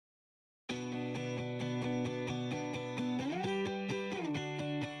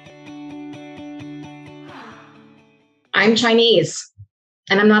I'm Chinese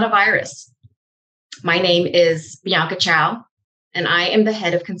and I'm not a virus. My name is Bianca Chow, and I am the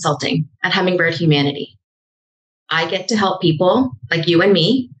head of consulting at Hummingbird Humanity. I get to help people like you and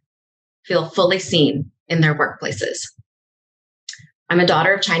me feel fully seen in their workplaces. I'm a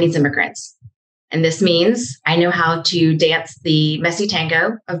daughter of Chinese immigrants, and this means I know how to dance the messy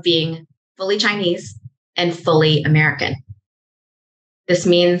tango of being fully Chinese and fully American. This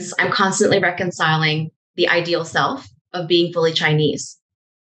means I'm constantly reconciling the ideal self of being fully Chinese,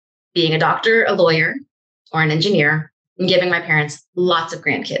 being a doctor, a lawyer, or an engineer, and giving my parents lots of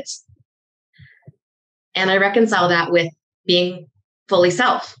grandkids. And I reconcile that with being fully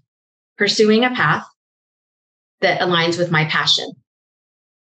self, pursuing a path that aligns with my passion.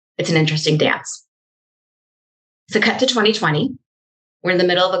 It's an interesting dance. So cut to 2020, we're in the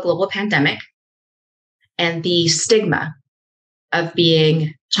middle of a global pandemic, and the stigma of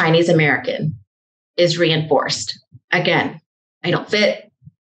being Chinese American is reinforced. Again, I don't fit,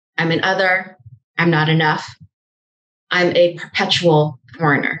 I'm an other, I'm not enough, I'm a perpetual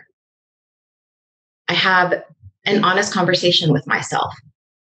foreigner. I have an honest conversation with myself.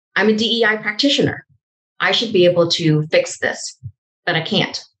 I'm a DEI practitioner. I should be able to fix this, but I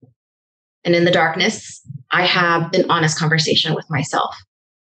can't. And in the darkness, I have an honest conversation with myself.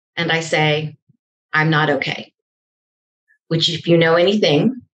 And I say, I'm not okay. Which, if you know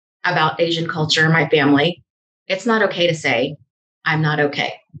anything about Asian culture, my family, it's not okay to say, I'm not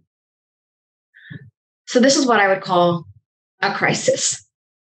okay. So this is what I would call a crisis.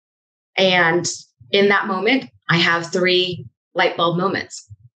 And in that moment, I have 3 light bulb moments.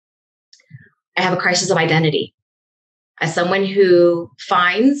 I have a crisis of identity. As someone who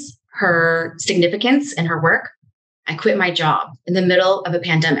finds her significance in her work, I quit my job in the middle of a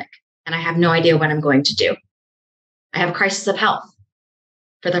pandemic, and I have no idea what I'm going to do. I have a crisis of health.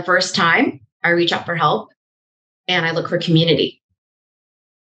 For the first time, I reach out for help and I look for community.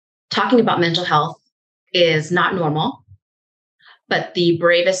 Talking about mental health is not normal, but the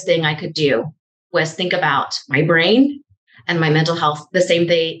bravest thing I could do was think about my brain and my mental health the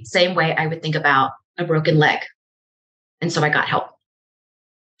same way I would think about a broken leg. And so I got help.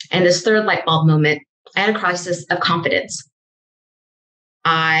 And this 3rd light bulb moment, I had a crisis of confidence.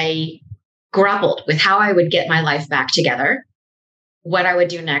 I grappled with how I would get my life back together, what I would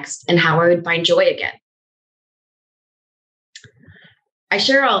do next, and how I would find joy again. I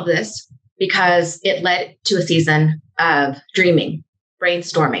share all of this because it led to a season of dreaming,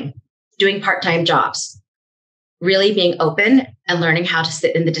 brainstorming, doing part-time jobs, really being open and learning how to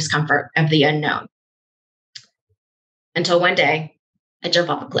sit in the discomfort of the unknown. Until one day, I jump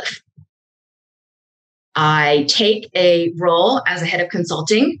off a cliff. I take a role as a head of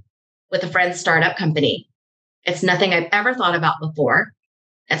consulting with a friend's startup company. It's nothing I've ever thought about before.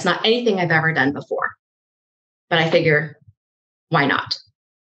 It's not anything I've ever done before. But I figure, why not?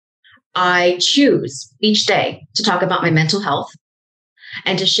 I choose each day to talk about my mental health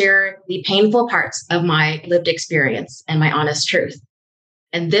and to share the painful parts of my lived experience and my honest truth.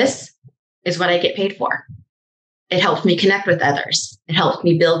 And this is what I get paid for. It helps me connect with others. It helps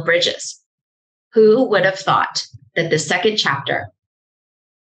me build bridges. Who would have thought that the second chapter,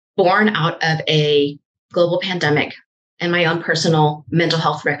 born out of a global pandemic and my own personal mental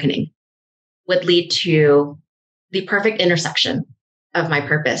health reckoning, would lead to the perfect intersection of my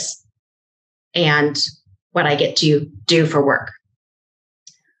purpose and what I get to do for work?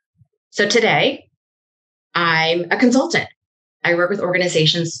 So today, I'm a consultant. I work with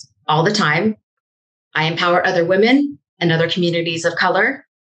organizations all the time. I empower other women and other communities of color.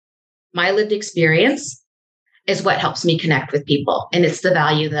 My lived experience is what helps me connect with people, and it's the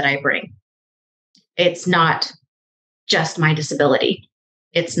value that I bring. It's not just my disability.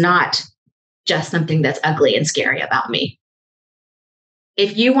 It's not just something that's ugly and scary about me.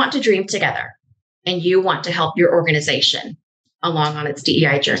 If you want to dream together and you want to help your organization along on its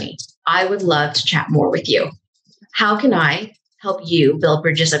DEI journey, I would love to chat more with you. How can I help you build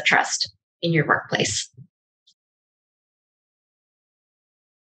bridges of trust in your workplace?